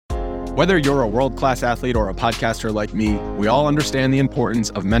Whether you're a world-class athlete or a podcaster like me, we all understand the importance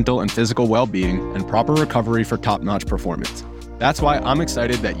of mental and physical well-being and proper recovery for top-notch performance. That's why I'm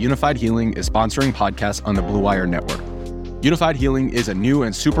excited that Unified Healing is sponsoring podcasts on the Blue Wire Network. Unified Healing is a new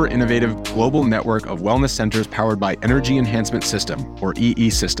and super innovative global network of wellness centers powered by Energy Enhancement System, or EE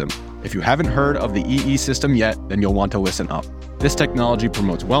System. If you haven't heard of the EE System yet, then you'll want to listen up. This technology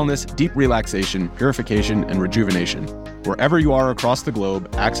promotes wellness, deep relaxation, purification, and rejuvenation. Wherever you are across the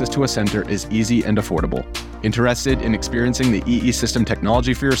globe, access to a center is easy and affordable. Interested in experiencing the EE System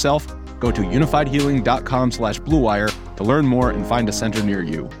technology for yourself? Go to unifiedhealing.com/bluewire to learn more and find a center near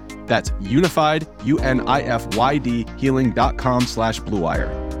you. That's unified, UNIFYD,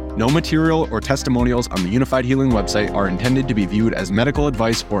 healing.com/bluewire. No material or testimonials on the Unified Healing website are intended to be viewed as medical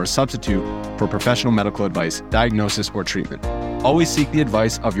advice or a substitute for professional medical advice, diagnosis, or treatment. Always seek the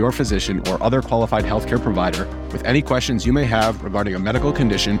advice of your physician or other qualified healthcare provider with any questions you may have regarding a medical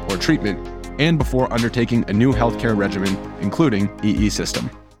condition or treatment and before undertaking a new healthcare regimen, including EE System.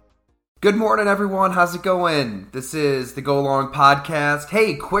 Good morning, everyone. How's it going? This is the Go Long Podcast.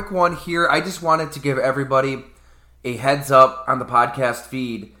 Hey, quick one here. I just wanted to give everybody a heads up on the podcast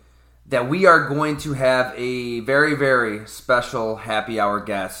feed that we are going to have a very, very special happy hour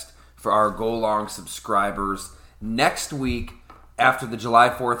guest for our Go Long subscribers next week after the July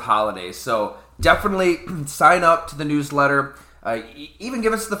 4th holiday. So definitely sign up to the newsletter. Even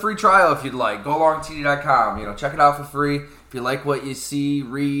give us the free trial if you'd like. GoLongTD.com. Check it out for free. If you like what you see,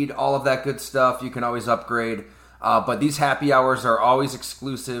 read, all of that good stuff, you can always upgrade. But these happy hours are always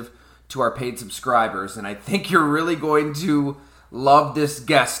exclusive to our paid subscribers. And I think you're really going to love this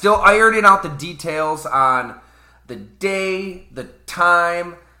guest. Still ironing out the details on the day, the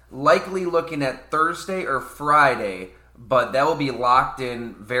time, likely looking at Thursday or Friday. But that will be locked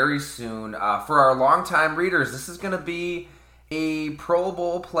in very soon. For our longtime readers, this is going to be a Pro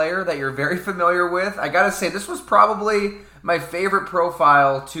Bowl player that you're very familiar with. I gotta say, this was probably my favorite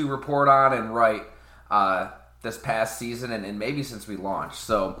profile to report on and write this past season and maybe since we launched.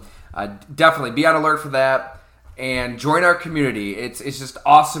 So definitely be on alert for that and join our community. It's just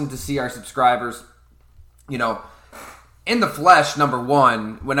awesome to see our subscribers, in the flesh, number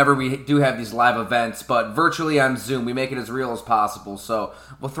one, whenever we do have these live events, but virtually on Zoom. We make it as real as possible. So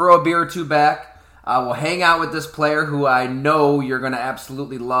we'll throw a beer or two back. We'll hang out with this player who I know you're going to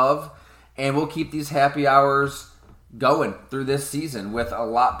absolutely love, and we'll keep these happy hours going through this season with a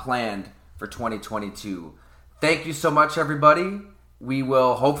lot planned for 2022. Thank you so much, everybody. We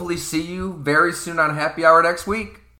will hopefully see you very soon on Happy Hour next week.